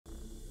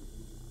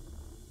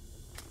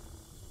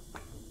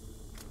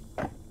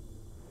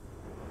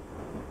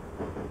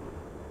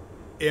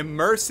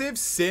Immersive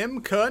sim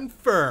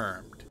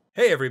confirmed.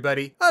 Hey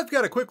everybody, I've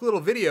got a quick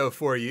little video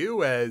for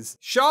you as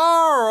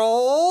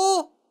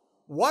Charl,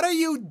 what are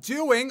you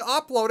doing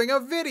uploading a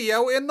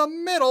video in the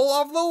middle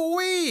of the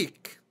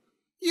week?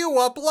 You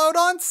upload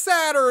on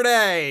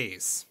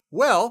Saturdays.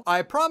 Well,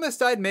 I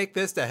promised I'd make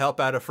this to help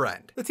out a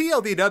friend. The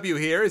TLDW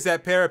here is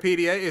that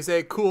Peripeteia is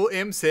a cool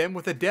ImSim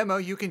with a demo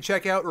you can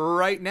check out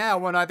right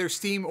now on either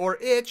Steam or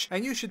Itch,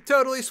 and you should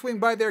totally swing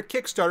by their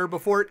Kickstarter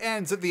before it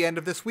ends at the end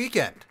of this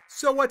weekend.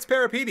 So what's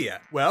Peripeteia?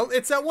 Well,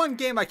 it's that one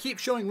game I keep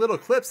showing little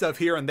clips of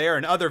here and there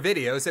in other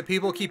videos that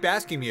people keep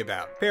asking me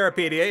about.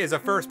 Peripeteia is a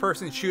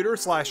first-person shooter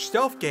slash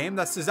stealth game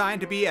that's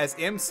designed to be as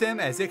ImSim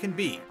as it can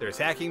be. There's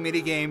hacking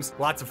minigames,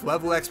 lots of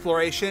level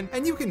exploration,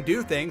 and you can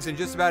do things in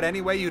just about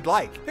any way you'd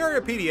like.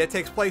 Peripeteia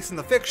takes place in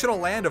the fictional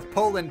land of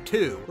Poland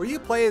 2, where you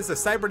play as the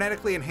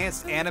cybernetically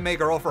enhanced anime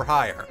girl for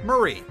hire,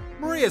 Marie.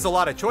 Marie has a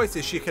lot of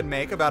choices she can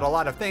make about a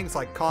lot of things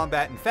like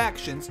combat and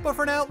factions, but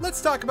for now,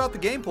 let's talk about the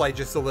gameplay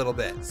just a little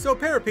bit. So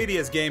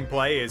Peripeteia's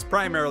gameplay is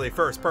primarily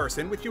first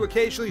person, with you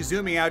occasionally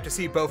zooming out to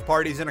see both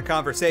parties in a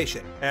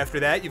conversation. After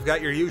that, you've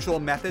got your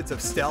usual methods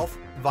of stealth,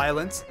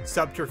 violence,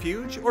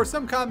 subterfuge, or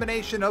some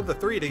combination of the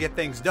three to get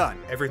things done.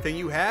 Everything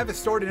you have is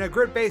stored in a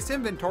grid-based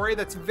inventory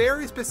that's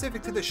very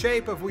specific to the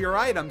shape of your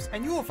items,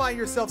 and you will find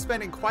yourself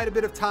spending quite a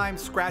bit of time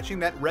scratching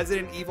that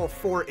Resident Evil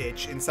 4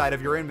 itch inside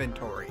of your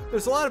inventory.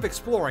 There's a lot of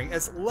exploring,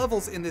 as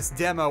levels in this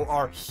demo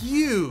are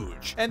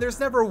huge, and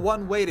there's never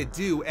one way to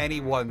do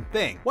any one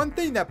thing. One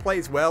thing that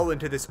plays well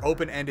into this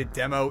open-ended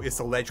demo is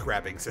the ledge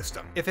grabbing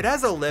system. If it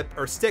has a lip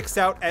or sticks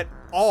out at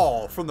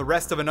all from the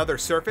rest of another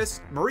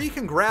surface, Marie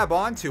can grab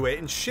onto it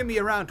and shimmy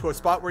around to a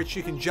spot where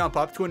she can jump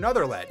up to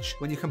another ledge.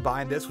 When you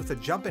combine this with a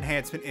jump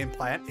enhancement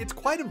implant, it's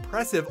quite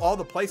impressive all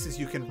the places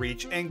you can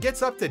reach and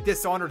gets up to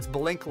Dishonored's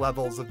blink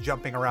levels of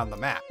jumping around the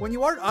map. When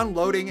you aren't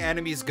unloading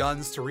enemies'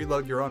 guns to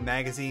reload your own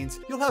magazines,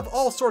 you'll have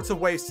all sorts of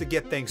ways to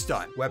get things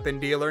done. Weapon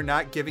dealer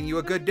not giving you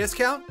a good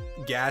discount?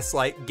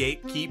 Gaslight,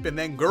 gatekeep, and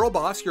then girl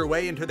boss your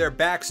way into their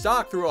back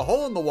stock through a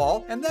hole in the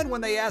wall, and then when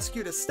they ask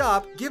you to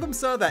stop, give them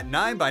some of that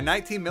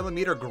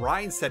 9x19mm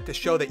grind set to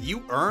show that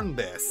you earned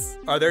this.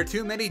 Are there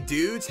too many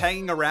dudes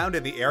hanging around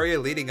in the area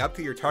leading up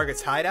to your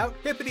target's hideout?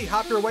 Hippity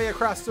hop your way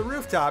across the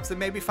rooftops and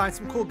maybe find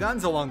some cool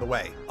guns along the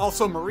way.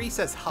 Also, Marie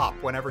says hop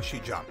whenever she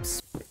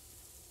jumps.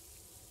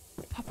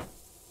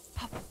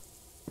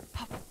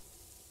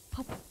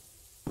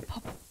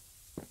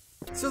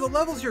 So the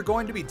levels you're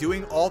going to be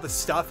doing all the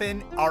stuff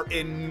in are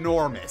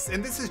enormous,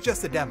 and this is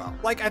just a demo.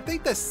 Like, I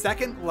think the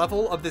second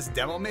level of this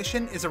demo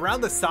mission is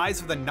around the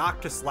size of the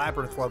Noctis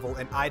Labyrinth level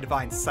in I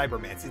Divine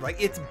Cybermancy. Like,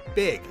 it's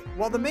big.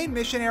 While the main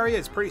mission area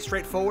is pretty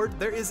straightforward,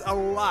 there is a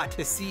lot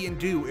to see and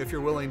do if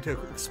you're willing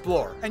to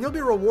explore, and you'll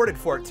be rewarded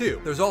for it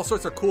too. There's all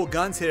sorts of cool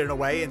guns hidden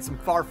away in some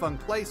far-flung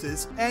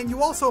places, and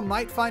you also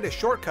might find a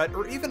shortcut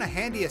or even a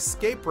handy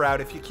escape route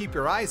if you keep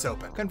your eyes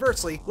open.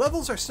 Conversely,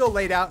 levels are still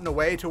laid out in a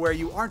way to where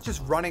you aren't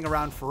just running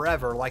around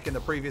forever like in the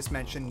previous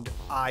mentioned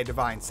I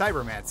Divine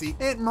Cybermancy,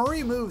 and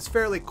Marie moves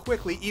fairly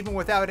quickly even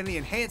without any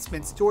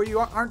enhancements to where you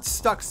aren't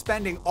stuck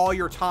spending all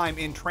your time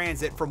in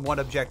transit from one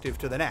objective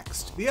to the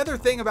next. The other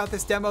thing about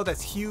this demo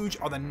that's huge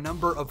are the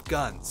number of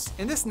guns.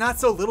 In this not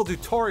so little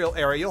tutorial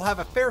area, you'll have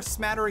a fair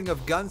smattering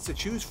of guns to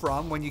choose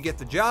from when you get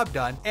the job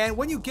done, and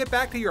when you get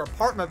back to your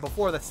apartment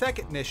before the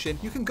second mission,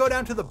 you can go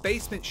down to the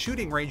basement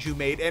shooting range you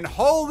made, and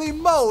holy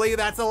moly,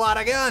 that's a lot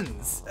of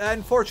guns!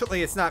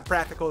 Unfortunately, it's not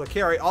practical to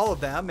carry all of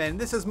them,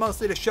 and this is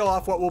mostly to show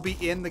off what will be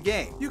in the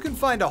game. You can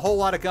find a whole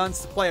lot of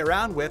guns to play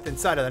around with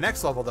inside of the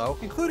next level though,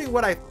 including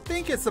what I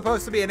think is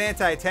supposed to be an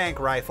anti-tank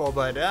rifle,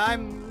 but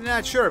I'm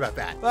not sure about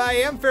that. I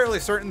am fairly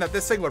certain that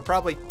this thing would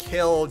probably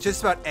kill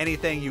just about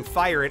anything you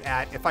fire it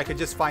at if I could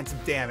just find some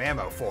damn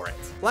ammo for it.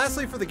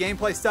 Lastly, for the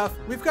gameplay stuff,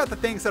 we've got the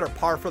things that are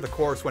par for the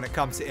course when it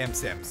comes to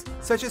ImSims,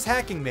 such as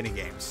hacking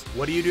minigames.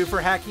 What do you do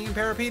for hacking in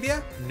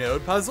Peripeteia?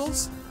 Node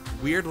puzzles?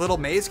 Weird little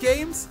maze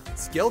games?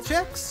 Skill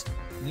checks?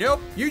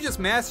 Nope, you just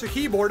mash the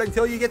keyboard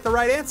until you get the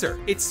right answer.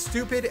 It's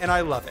stupid and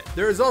I love it.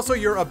 There is also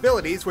your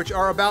abilities, which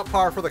are about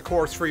par for the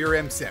course for your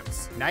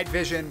ImSims. Night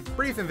vision,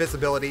 brief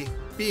invisibility,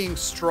 being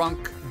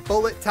strunk,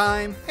 bullet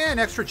time, and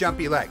extra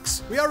jumpy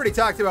legs. We already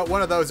talked about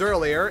one of those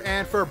earlier,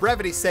 and for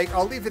brevity's sake,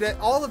 I'll leave it at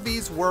all of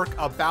these work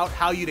about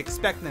how you'd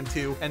expect them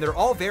to, and they're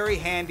all very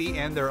handy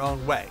in their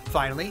own way.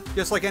 Finally,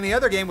 just like any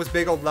other game with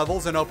big old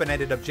levels and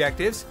open-ended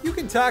objectives, you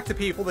can talk to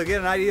people to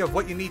get an idea of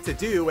what you need to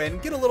do and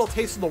get a little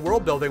taste of the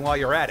world building while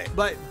you're at it.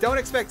 But don't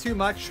expect too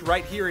much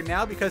right here and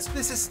now because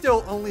this is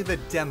still only the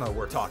demo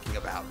we're talking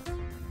about.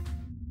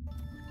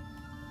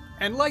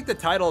 And like the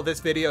title of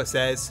this video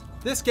says,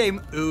 This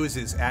game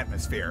oozes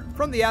atmosphere.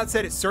 From the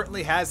outset, it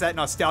certainly has that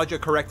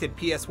nostalgia-corrected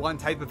PS1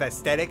 type of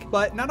aesthetic,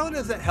 but not only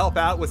does it help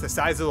out with the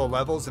size of the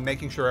levels and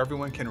making sure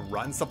everyone can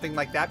run something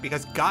like that,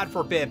 because God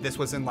forbid this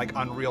was in like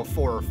Unreal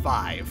 4 or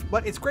 5,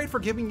 but it's great for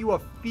giving you a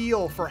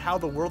feel for how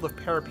the world of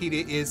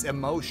Peripeteia is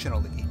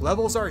emotionally.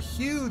 Levels are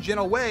huge in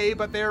a way,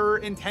 but they're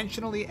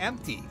intentionally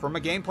empty. From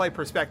a gameplay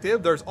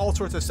perspective, there's all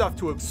sorts of stuff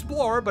to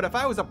explore, but if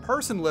I was a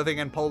person living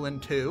in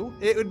Poland too,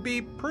 it would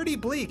be pretty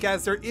bleak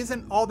as there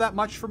isn't all that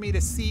much for me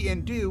to see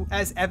and do,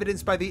 as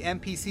evidenced by the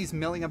NPCs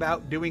milling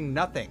about doing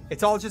nothing.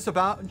 It's all just a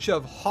bunch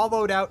of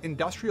hollowed out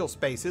industrial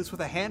spaces with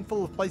a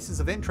handful of places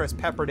of interest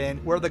peppered in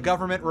where the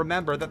government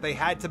remembered that they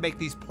had to make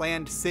these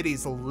planned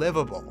cities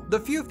livable. The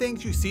few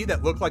things you see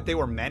that look like they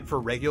were meant for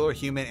regular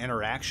human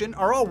interaction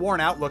are all worn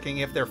out looking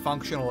if they're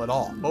functional at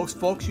all. Most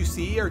folks you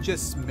see are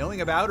just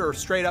milling about or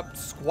straight up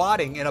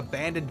squatting in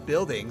abandoned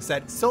buildings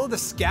that still have the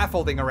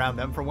scaffolding around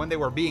them from when they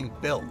were being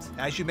built.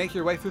 As you make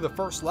your way through the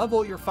first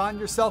level, you'll find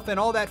yourself in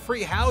all that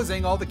free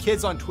housing all the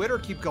kids on Twitter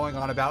keep going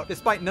on about,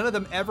 despite none of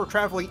them ever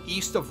traveling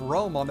east of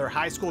Rome on their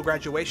high school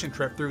graduation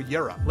trip through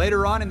Europe.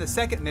 Later on in the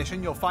second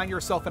mission, you'll find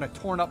yourself in a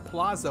torn up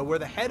plaza where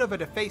the head of a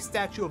defaced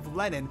statue of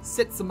Lenin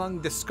sits among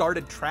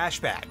discarded trash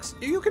bags.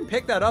 You can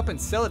pick that up and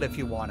sell it if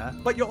you wanna,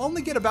 but you'll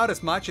only get about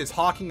as much as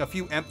hawking a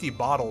few empty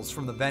bottles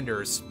from the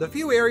vendors. The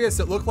few areas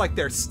that look like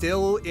they're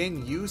still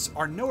in use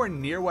are nowhere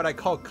near what I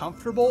call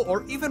comfortable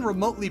or even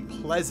remotely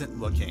pleasant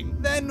looking.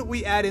 Then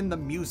we add in the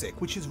music,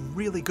 which is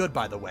really good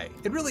by the way.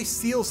 It really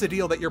seals the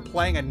deal that you're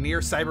playing a near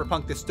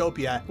cyberpunk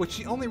dystopia, which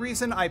the only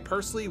reason I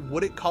personally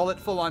wouldn't call it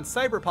full-on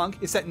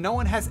cyberpunk is that no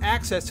one has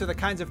access to the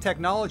kinds of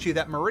technology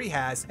that Marie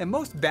has, and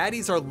most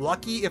baddies are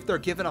lucky if they're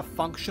given a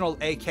functional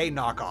AK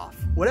knockoff.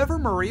 Whatever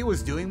Marie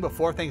was doing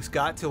before things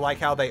got to like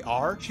how they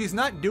are, she's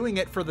not doing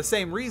it for the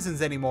same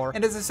reasons anymore,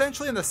 and is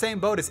essentially in the same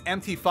boat as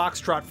Empty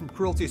Foxtrot from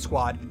Cruelty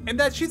Squad, in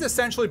that she's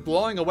essentially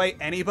blowing away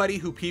anybody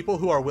who people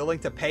who are willing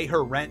to pay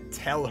her rent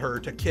tell her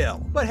to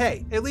kill. But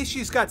hey, at least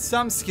she's got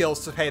some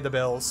skills to pay the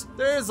bills.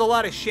 There's a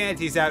lot of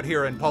shanties out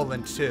here in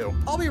Poland too.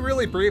 I'll be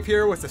really brief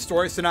here with the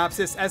story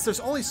synopsis, as there's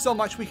only so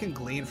much we can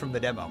glean from the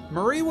demo.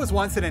 Marie was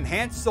once an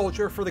enhanced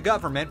soldier for the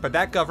government, but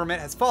that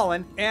government has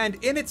fallen, and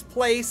in its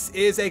place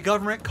is a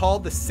government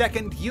called the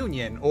Second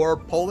Union, or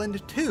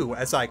Poland 2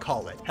 as I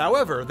call it.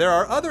 However, there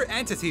are other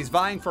entities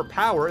vying for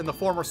power in the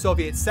former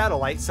Soviet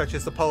satellites, such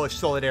as the Polish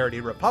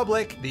Solidarity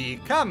Republic, the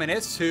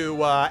communists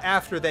who,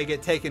 after they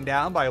get taken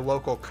down by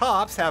local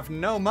cops, have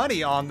no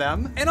money on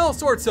them, and all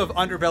sorts of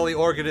underbelly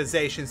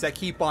organizations that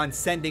keep on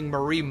sending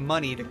Marie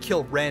money to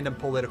kill random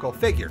political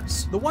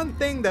figures. The one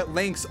thing that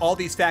links all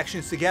these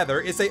factions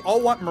together is they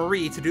all want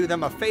Marie to do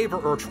them a favor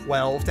or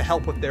 12 to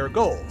help with their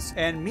goals.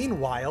 And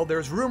meanwhile,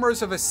 there's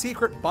rumors of a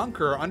secret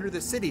bunker under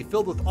the city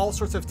filled with all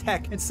sorts of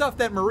tech and stuff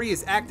that Marie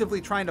is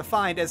actively trying to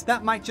find, as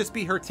that might just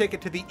be her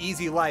ticket to the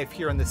easy life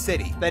here in the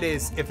city. That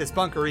is, if this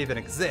bunker even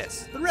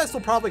exists. The rest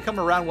will probably come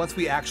around once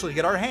we actually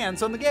get our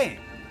hands on the game.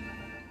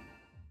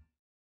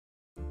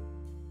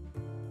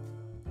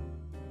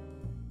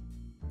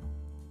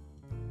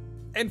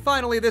 And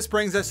finally, this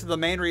brings us to the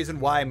main reason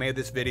why I made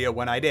this video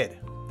when I did.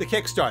 The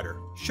Kickstarter.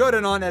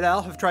 Shodanon et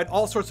al. Have tried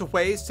all sorts of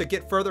ways to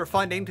get further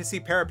funding to see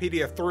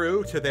Peripeteia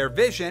through to their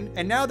vision,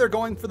 and now they're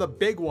going for the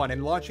big one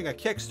and launching a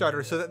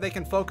Kickstarter so that they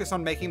can focus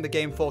on making the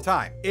game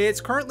full-time.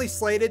 It's currently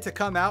slated to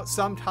come out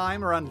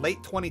sometime around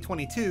late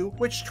 2022,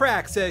 which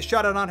tracks as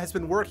Shodanon has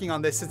been working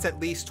on this since at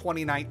least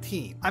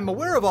 2019. I'm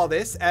aware of all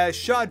this as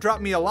Shaw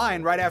dropped me a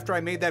line right after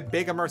I made that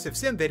big immersive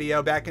sim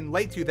video back in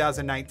late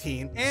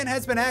 2019, and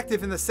has been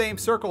active in the same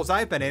circles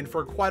I've been in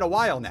for quite a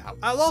while now.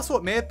 I'll also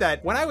admit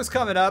that when I was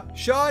coming up,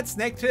 Shaw,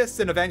 Snaketis,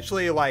 and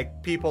eventually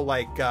like people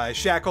like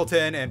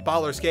Shackleton and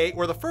Ballerskate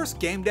were the first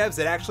game devs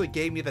that actually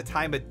gave me the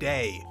time of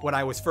day when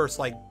I was first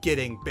like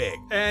getting big.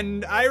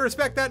 And I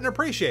respect that and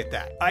appreciate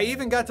that. I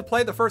even got to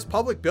play the first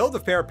public build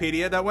of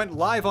Peripeteia that went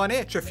live on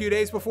itch a few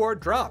days before it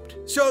dropped.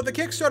 So the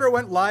Kickstarter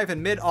went live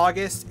in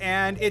mid-August,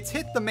 and it's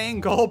hit the main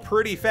goal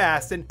pretty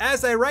fast, and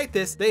as I write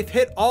this, they've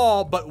hit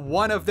all but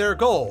one of their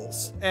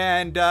goals.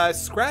 And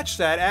scratch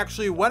that,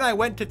 actually when I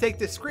went to take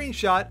this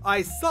screenshot,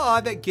 I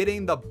saw that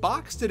getting the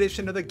boxed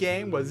edition of the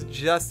game was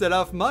just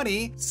enough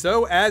money.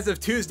 So as of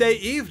Tuesday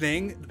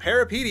evening,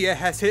 Peripeteia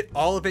has hit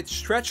all of its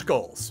stretch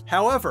goals.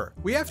 However,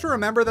 we have to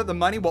remember that the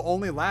money will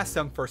only last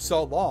them for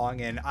so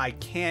long, and I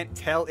can't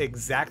tell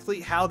exactly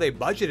how they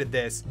budgeted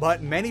this,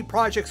 but many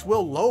projects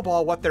will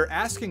lowball what they're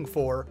asking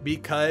for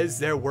because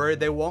they're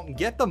worried they won't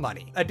get the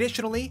money.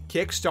 Additionally,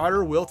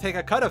 Kickstarter will take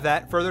a cut of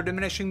that, further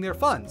diminishing their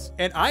funds.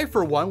 And I,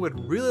 for one,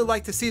 would really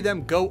like to see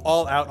them go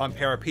all out on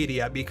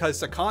Peripeteia because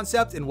the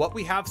concept and what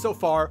we have so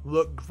far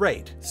look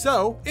great.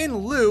 So, in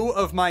lieu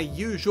of my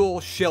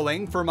usual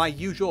shilling for my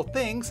usual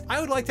things,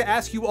 I would like to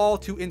ask you all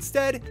to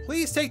instead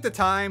please take the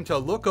time to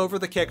look over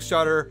the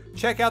Kickstarter,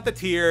 check out the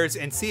tiers,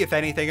 and see if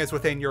anything is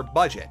within your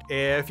budget.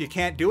 If you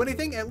can't do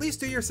anything, at least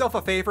do yourself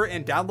a favor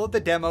and download the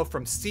demo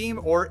from Steam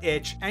or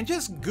itch and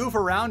just goof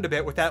around a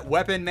bit with that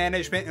weapon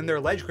management and their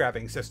ledge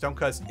grabbing system,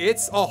 because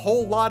it's a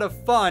whole lot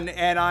of fun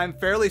and I'm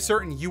fairly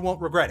certain you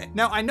won't regret it.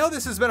 Now, I know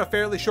this has been a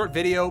fairly short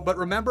video, but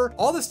remember,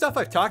 all the stuff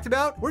I've talked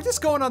about, we're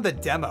just going on the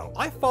demo.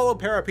 I followed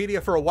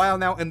Peripeteia for a while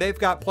now and they've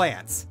got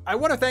plans. I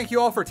want to thank you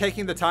all for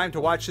taking the time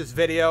to watch this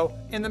video.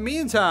 In the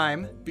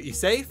meantime, be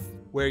safe,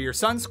 wear your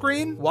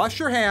sunscreen, wash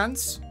your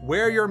hands,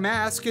 wear your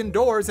mask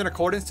indoors in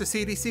accordance to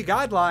CDC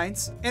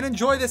guidelines, and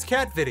enjoy this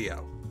cat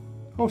video.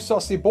 Oh,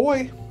 sussy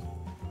boy.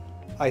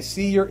 I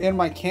see you're in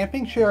my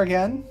camping chair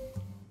again.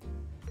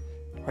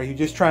 Are you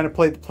just trying to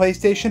play the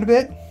PlayStation a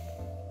bit?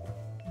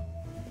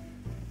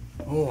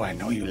 Oh, I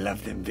know you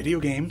love them video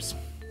games.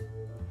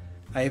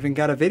 I even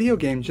got a video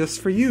game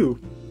just for you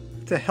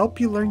to help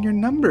you learn your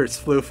numbers,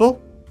 Floofel.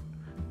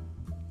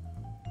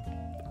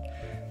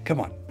 Come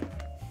on.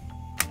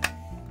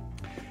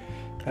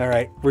 All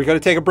right, we're going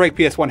to take a break,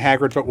 PS1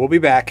 Hagrid, but we'll be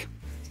back.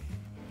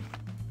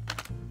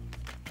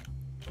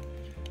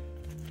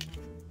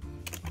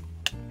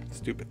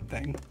 Stupid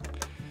thing.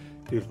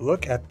 Dude,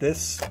 look at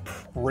this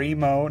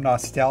primo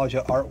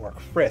nostalgia artwork.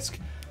 Frisk,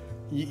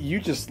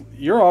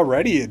 you're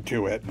already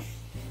into it.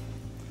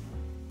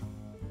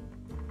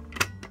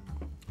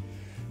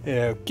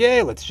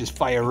 Okay, let's just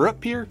fire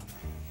up here.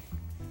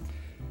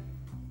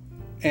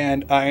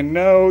 And I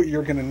know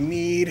you're gonna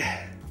need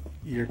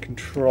your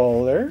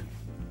controller.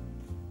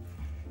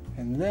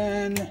 And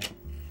then,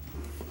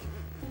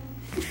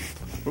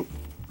 oh,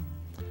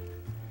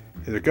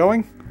 is it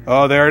going?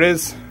 Oh, there it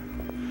is.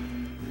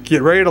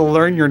 Get ready to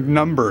learn your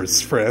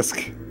numbers,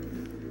 Frisk.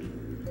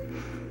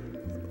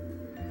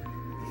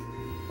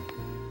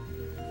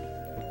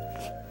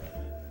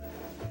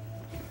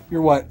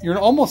 You're what? You're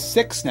almost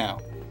 6 now.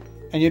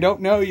 And you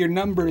don't know your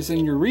numbers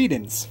and your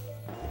readings.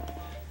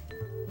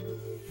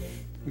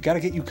 We gotta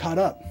get you caught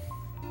up.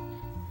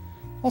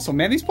 Also,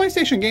 man, these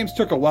PlayStation games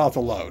took a while to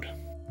load.